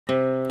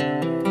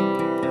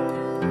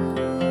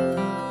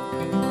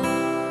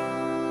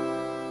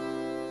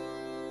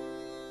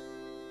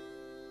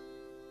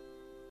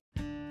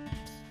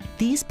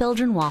These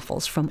Belgian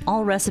waffles from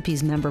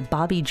Allrecipes member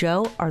Bobby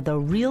Joe are the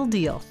real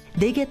deal.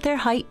 They get their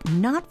height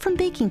not from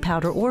baking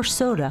powder or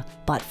soda,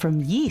 but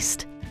from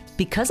yeast.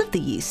 Because of the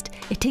yeast,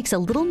 it takes a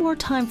little more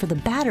time for the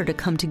batter to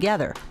come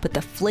together, but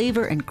the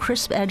flavor and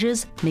crisp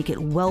edges make it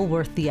well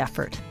worth the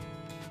effort.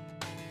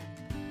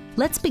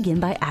 Let's begin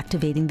by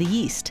activating the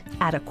yeast.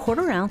 Add a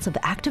 1/4 ounce of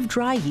active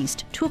dry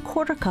yeast to a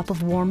 1/4 cup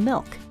of warm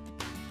milk.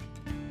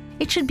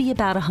 It should be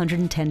about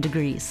 110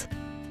 degrees.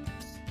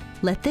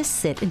 Let this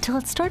sit until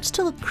it starts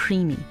to look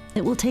creamy.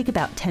 It will take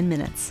about 10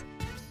 minutes.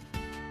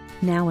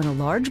 Now in a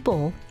large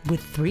bowl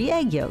with 3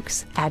 egg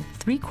yolks, add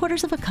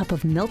 3/4 of a cup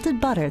of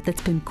melted butter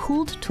that's been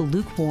cooled to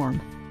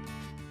lukewarm.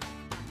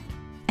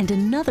 And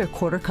another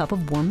 1/4 cup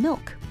of warm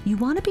milk. You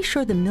want to be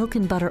sure the milk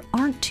and butter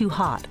aren't too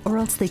hot or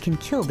else they can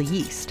kill the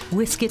yeast.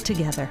 Whisk it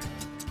together.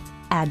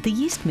 Add the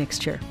yeast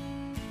mixture.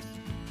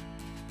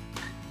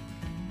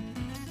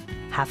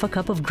 1/2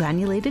 cup of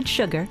granulated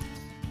sugar,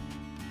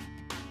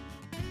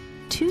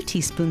 2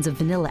 teaspoons of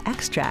vanilla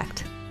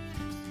extract,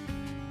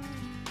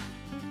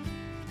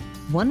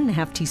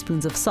 1½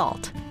 teaspoons of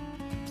salt,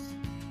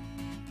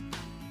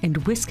 and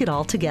whisk it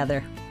all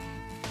together.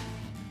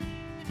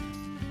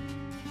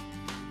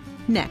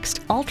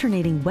 Next,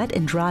 alternating wet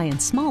and dry in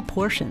small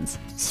portions,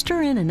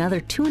 stir in another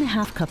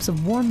 2½ cups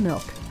of warm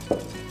milk,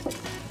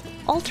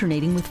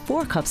 alternating with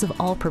 4 cups of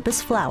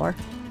all-purpose flour,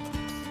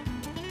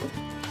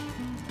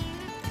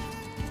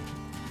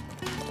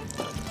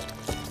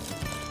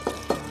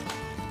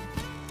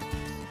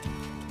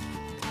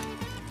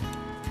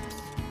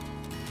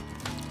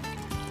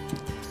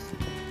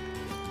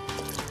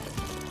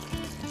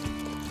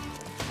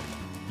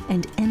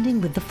 and ending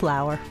with the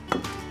flour.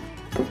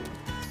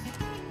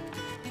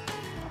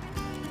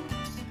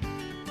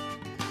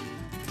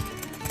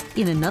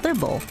 In another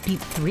bowl, beat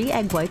 3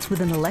 egg whites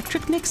with an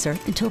electric mixer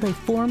until they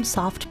form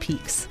soft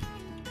peaks.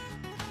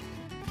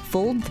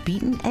 Fold the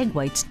beaten egg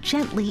whites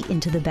gently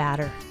into the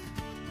batter.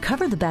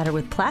 Cover the batter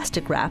with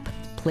plastic wrap,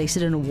 place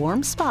it in a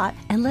warm spot,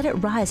 and let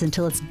it rise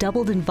until it's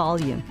doubled in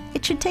volume.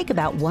 It should take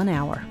about 1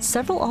 hour.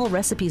 Several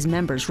Allrecipes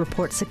members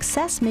report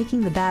success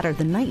making the batter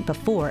the night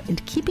before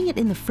and keeping it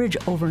in the fridge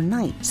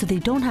overnight so they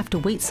don't have to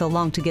wait so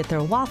long to get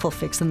their waffle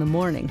fix in the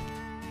morning.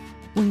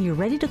 When you're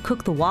ready to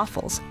cook the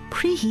waffles,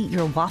 preheat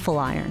your waffle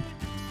iron.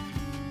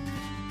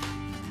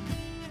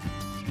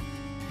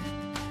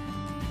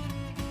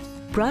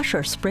 Brush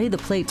or spray the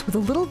plates with a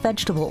little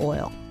vegetable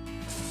oil.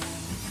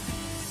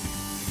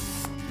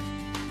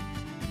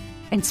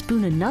 And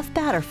spoon enough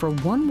batter for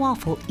 1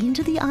 waffle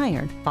into the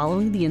iron,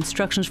 following the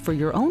instructions for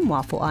your own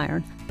waffle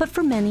iron, but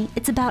for many,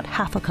 it's about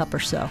 1/2 cup or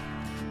so.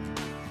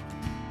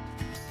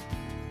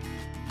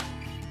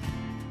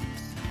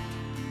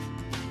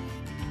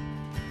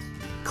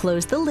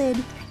 Close the lid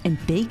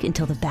and bake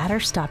until the batter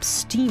stops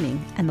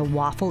steaming and the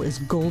waffle is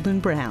golden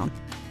brown.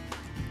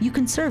 You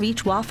can serve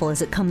each waffle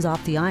as it comes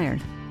off the iron,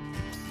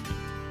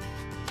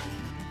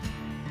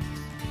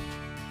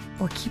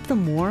 or keep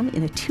them warm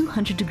in a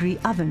 200-degree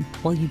oven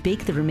while you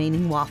bake the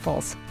remaining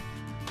waffles.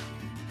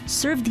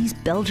 Serve these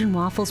Belgian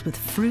waffles with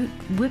fruit,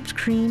 whipped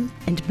cream,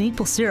 and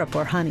maple syrup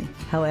or honey,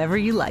 however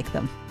you like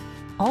them.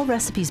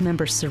 Allrecipes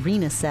member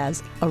Serena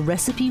says, a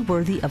recipe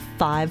worthy of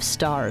 5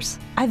 stars.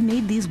 I've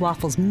made these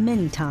waffles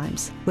many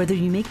times. Whether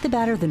you make the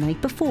batter the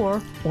night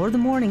before or the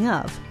morning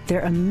of,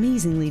 they're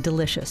amazingly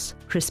delicious,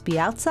 crispy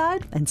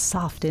outside and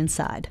soft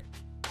inside.